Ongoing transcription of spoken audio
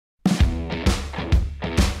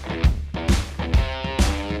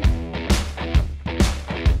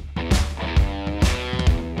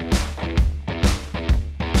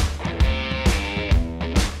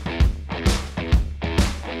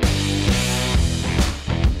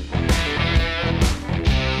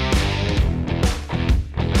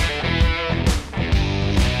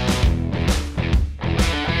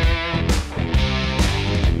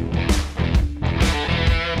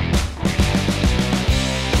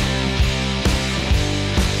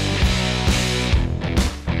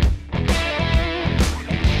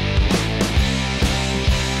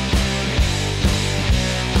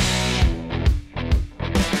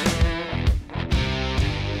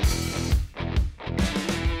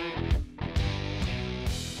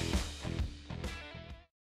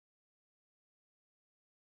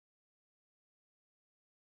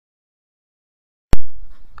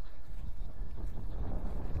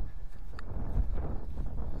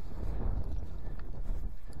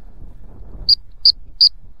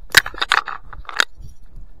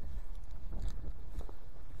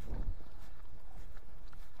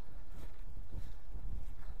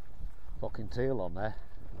teal on there.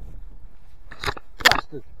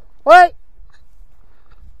 Bastard. Wait!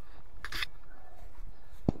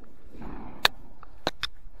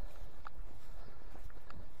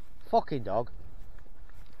 Fucking dog.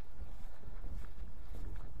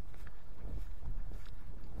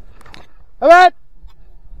 Alright!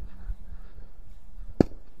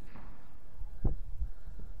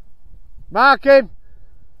 Mark him!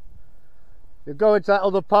 You go into that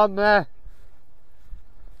other pond there.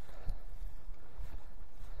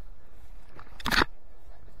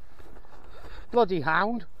 Bloody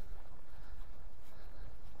hound.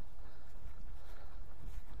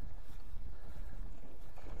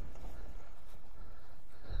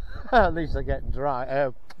 At least they're getting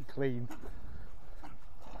dry, clean.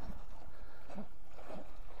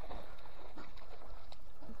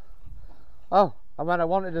 Oh, and when I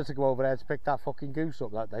wanted her to go over there to pick that fucking goose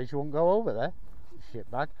up that day, she wouldn't go over there.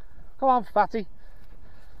 Shitbag. Come on, fatty.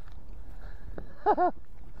 Yeah, we should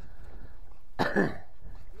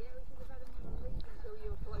have had him leave until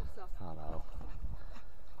you were closer. I know.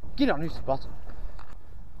 Get on his spot.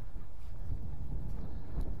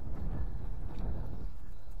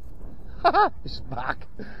 He's back.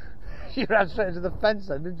 She ran straight into the fence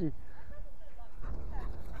then, didn't she?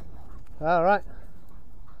 Alright.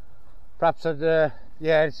 Perhaps I'd,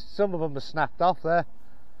 yeah, some of them are snapped off there.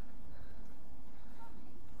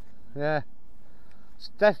 Yeah. It's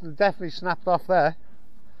definitely snapped off there.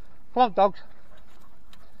 Come on, dogs.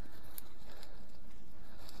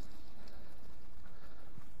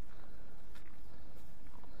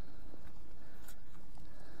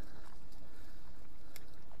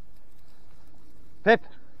 Pip.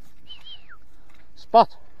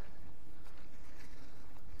 Spot.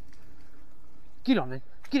 Get on him.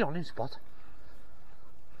 Get on him, Spot.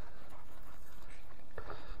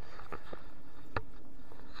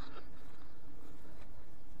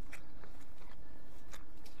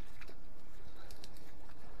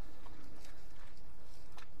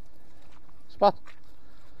 Spot.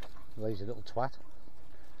 Lazy little twat.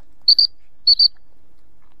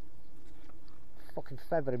 Fucking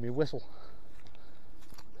feathering me whistle.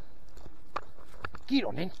 Get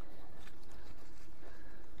on in.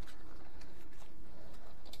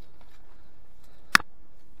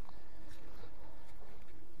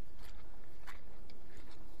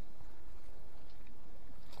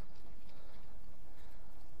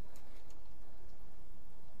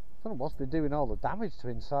 I don't know what's been doing all the damage to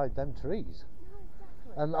inside them trees. No,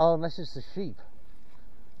 exactly. And oh, unless it's the sheep.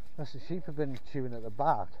 Unless the sheep have been chewing at the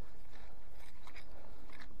bark.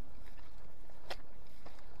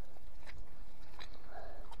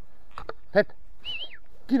 Pip,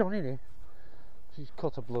 get on in here. She's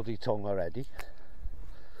cut a bloody tongue already.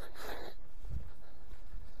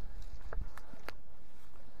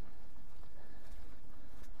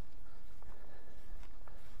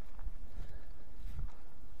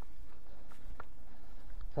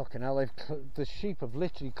 Fucking hell, the sheep have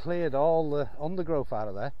literally cleared all the undergrowth out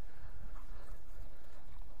of there.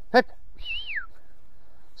 Pip!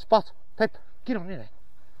 Spot! Pip! Get on in there!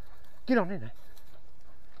 Get on in there!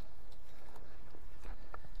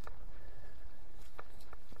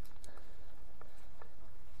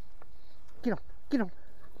 Get on! Get on!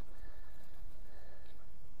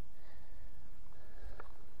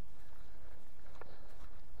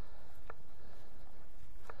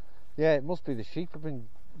 Yeah, it must be the sheep have been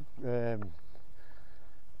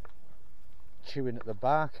chewing at the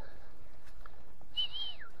bark.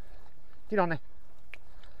 Get on there.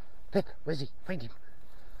 Pip, where's he? Find him.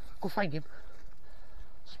 Go find him.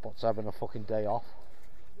 Spot's having a fucking day off.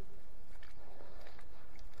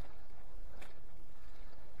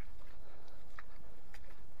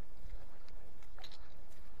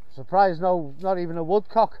 Surprised not even a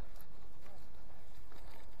woodcock.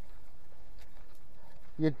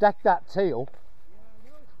 You decked that teal. Yeah, I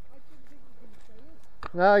know. I didn't think he was going to stay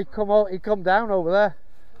in. No, he come down over there.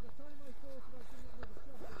 By the time I thought about giving it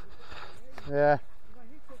another shot, it was Yeah. because I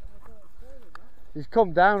hit it and I thought I'd fallen that. He's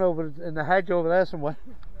come down over in the hedge over there somewhere.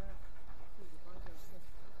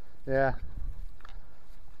 Yeah.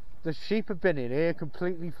 The sheep have been in here,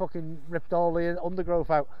 completely fucking ripped all the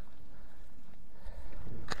undergrowth out.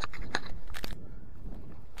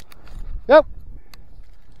 Yep.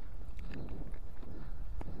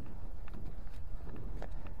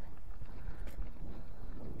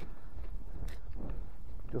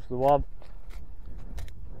 Just the one.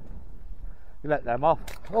 You let them off.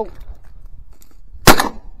 Oh.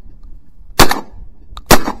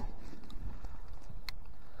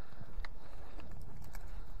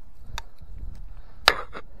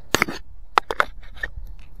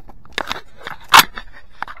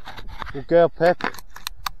 Good girl, Pip.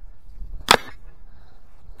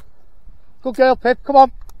 Good girl, Pip, come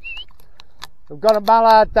on. We've got a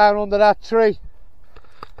mallard down under that tree.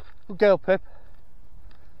 Good girl, Pip.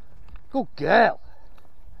 Good girl.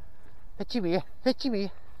 Fetch him here, fetch him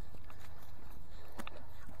here.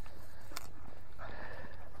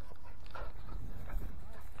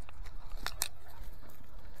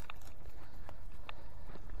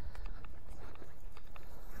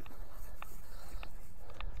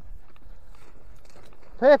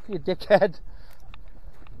 Pip, you dickhead.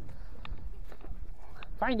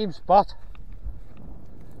 Find him, Spot.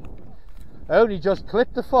 I only just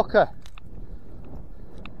clipped the fucker.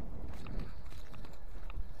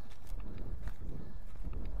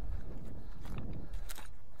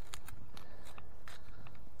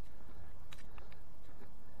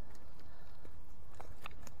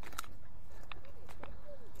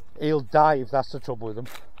 He'll dive, that's the trouble with him.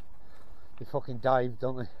 They fucking dive,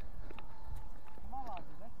 don't they?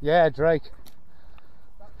 Yeah, Drake.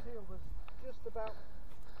 That field was just about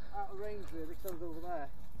out of range really, so it was over there.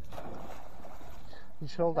 You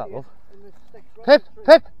should hold that, love. In the sticks right Pip, in the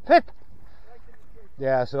tree. Pip, Pip! Right in the tree.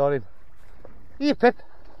 Yeah, I saw him. Here, Pip.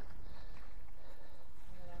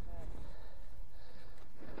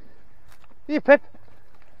 Here, Pip.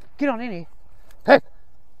 Get on in here. Pip!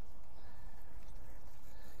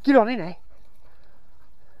 Get on in here.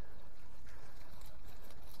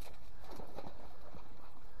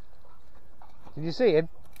 Did you see him?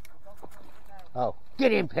 Oh,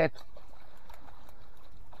 get in, Pip.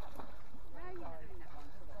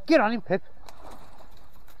 Get on him, Pip.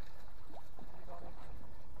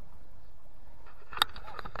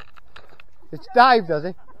 It's dive, does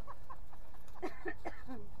he?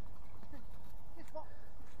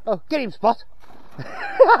 Oh, get him, Spot.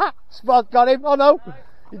 Spot got him. Oh no,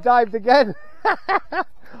 he dived again.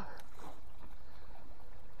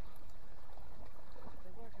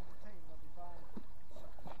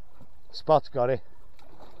 Spot's got it.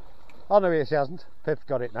 Oh no, yes, he hasn't. Pip's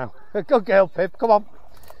got it now. Good girl, Pip, come on.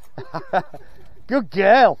 Good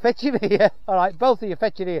girl, fetch him here. Alright, both of you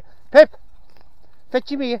fetch him here. Pip,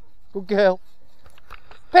 fetch him here. Good girl.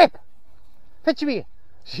 Pip, fetch him here.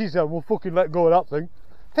 She said, we'll fucking let go of that thing.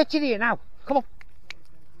 Fetch it here now. Come on.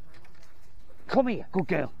 Come here, good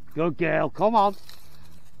girl. Good girl, come on.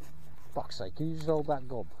 Fuck's sake, can you just hold that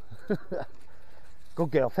gun?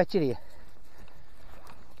 Good girl, fetch it here.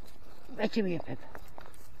 Fetch him here, Pip.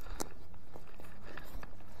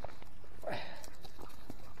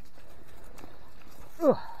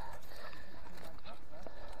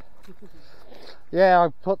 Yeah, I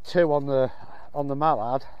put 2 on the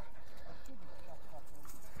mallard.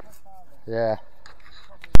 Yeah.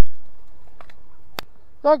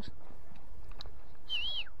 Dogs.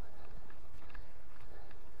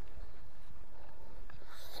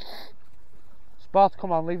 Spot,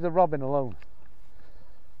 come on, leave the robin alone.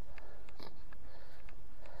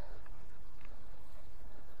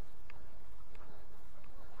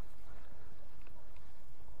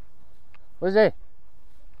 Where's he?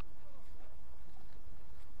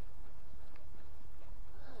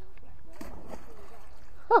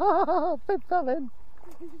 Pip fell in.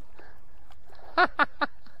 Come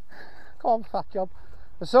on, fat job.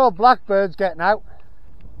 I saw blackbirds getting out.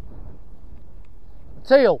 A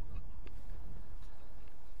teal.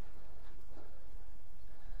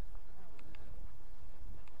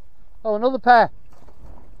 Oh, another pair.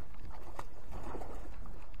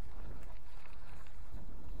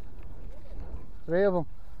 Three of them.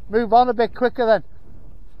 Move on a bit quicker then.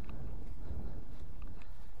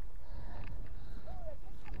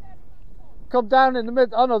 Come down in the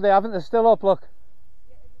mid. Oh no, they haven't. They're still up. Look.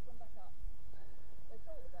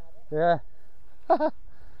 Yeah.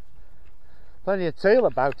 Plenty of teal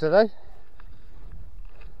about today.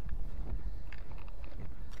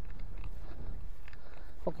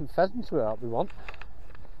 Fucking pheasants were out we want.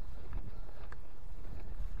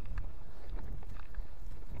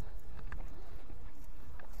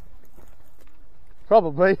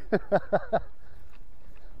 Probably.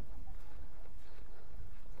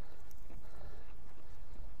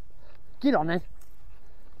 Get on then.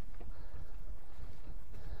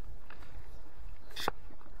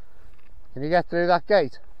 Can you get through that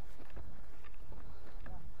gate?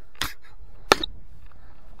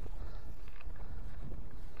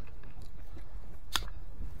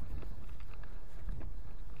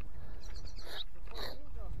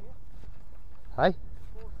 Hey?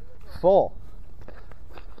 4.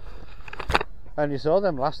 And you saw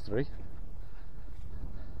them last 3.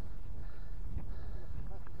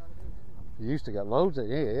 You used to get loads at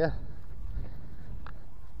here, yeah.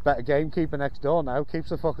 Better gamekeeper next door now, keeps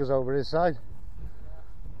the fuckers over his side.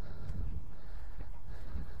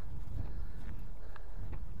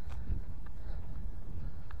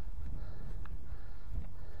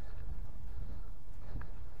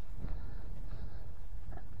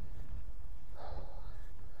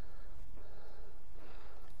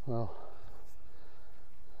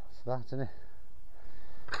 that, isn't it?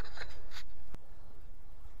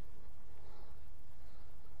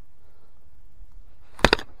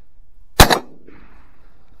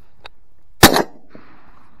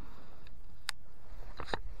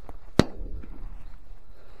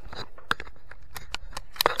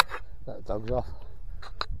 Let the dogs off.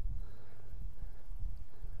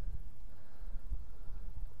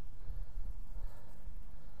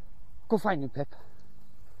 Go find him, Pip.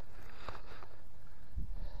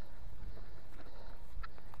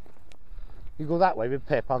 You go that way with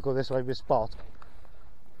Pip, I'll go this way with Spot.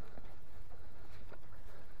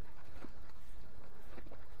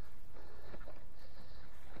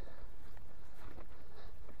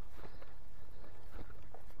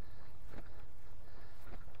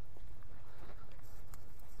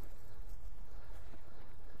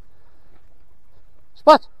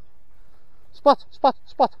 Spot! Spot! Spot!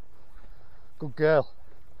 Spot! Good girl.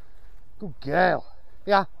 Good girl.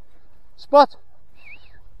 Yeah. Spot!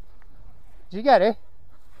 Did you get it?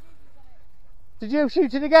 Did you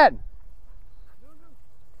shoot it again? No.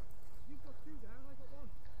 You've got 2 down, I got 1.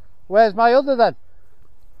 Where's my other then?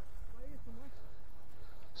 Right here somewhere.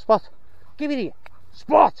 Spot! Give it here!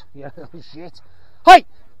 Spot! Yeah, shit. Hey!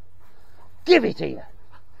 Give it here!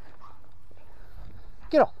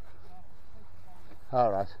 Get off!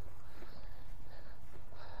 Alright.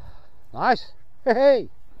 Nice! Hey! There you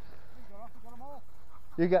go, I got them all.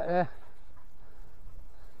 You got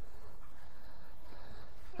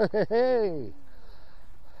hey!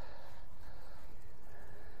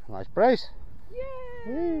 Nice brace.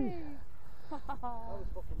 Yay! That was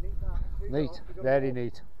fucking neat, that. We got Neat, off, we got very them all.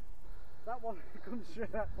 neat. That one comes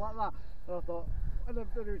straight out like that. And I thought, and then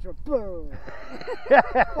it was just boom.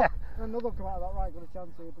 And another one come out of that right, got a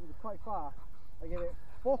chance here, but it was quite far. I gave it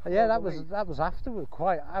 4. Yeah, that was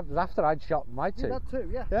after I'd shot my You two. did that too,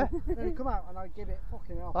 yeah. Yeah. Then he come out and I gave it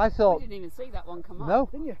fucking hell. I I thought didn't even see that one come up. no,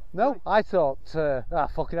 Didn't you? no. Right. I thought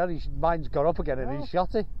fucking hell, mine's got up again and No. he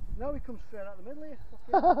shot it. No, he comes straight out the middle here.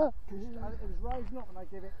 Fucking and it was rising up and I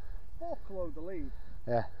gave it 4 load the lead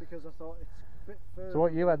Yeah. because I thought it's a bit further. So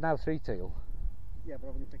what you had now 3 teal. Yeah, but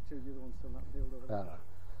I've only picked 2 of the other ones still in that field over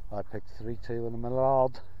there. I picked 3 teal and a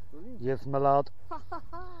mallard. Brilliant. Yes, mallard.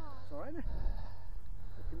 It's alright, isn't it?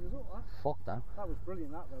 Fucking result, that. Fuck now. That was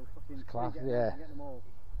brilliant, that though. Fucking class, getting, yeah. getting them all.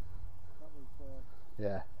 That was,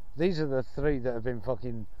 Yeah. These are the 3 that have been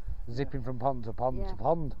fucking zipping from pond to pond Yeah. to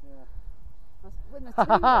pond. yeah. When the 2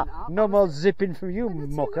 went up, No more zipping from you, when the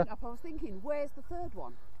 2 mucker. went up, I was thinking, where's the 3rd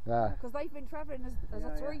one? Yeah. Because they've been travelling as Yeah, a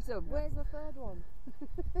yeah, threesome. yeah. Where's the 3rd one?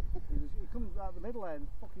 He comes out the middle end,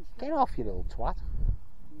 fucking straight. Get off, you little twat.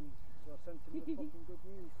 So I sent him the fucking good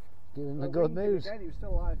news. Give him the So good ringed him news. Again, he was still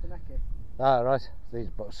alive for Necky. Ah, right. These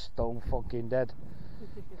but stone fucking dead.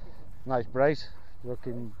 Nice brace.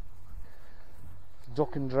 Looking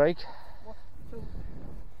duck and drake. What? So,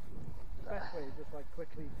 the best way is just like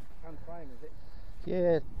quickly hand prime, is it?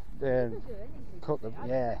 Yeah. Do anything cut with them.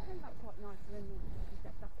 it. Yeah. I came up quite nice when you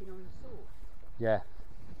get back in on his sword. Yeah.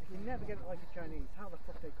 You never get it like a Chinese. How the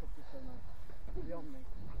fuck they cook it so nice? Beyond me.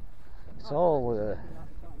 It's all. Like the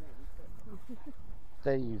Chinese, but-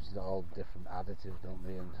 They use all different additives, don't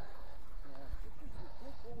they? And It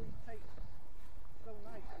always tastes so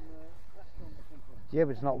nice in the restaurant or something. yeah,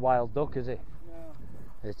 but it's not wild duck, is it? No.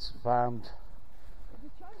 It's farmed. The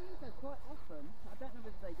Chinese, though, quite often, I don't know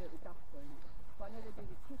whether they do it with duck or not, but I know they do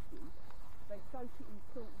with chicken. They soak it in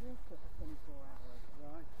salt water for 24 hours.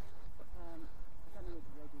 Right. I don't know whether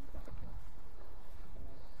they do with duck or not.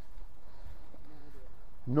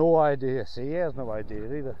 No idea. See, he has no idea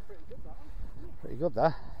either. Pretty good that one. Pretty good,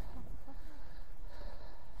 that.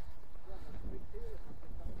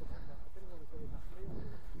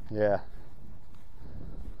 Yeah.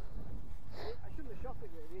 I shouldn't have shot it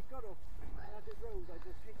really. It got up and as it rose I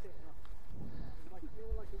just hit it and like,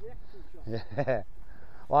 like a reaction shot. Yeah.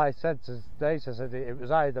 Well, I said to Dave, I said it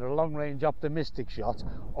was either a long range optimistic shot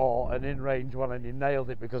or an in range one, and he nailed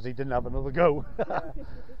it because he didn't have another go. Yeah, well,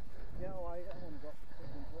 that one got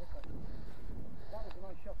fucking perfect. That was a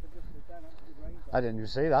nice shot for just the down into the range. I didn't even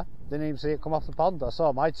see that. Didn't even see it come off the pond. I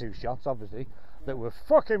saw my 2 shots, obviously, that were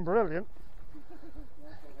fucking brilliant.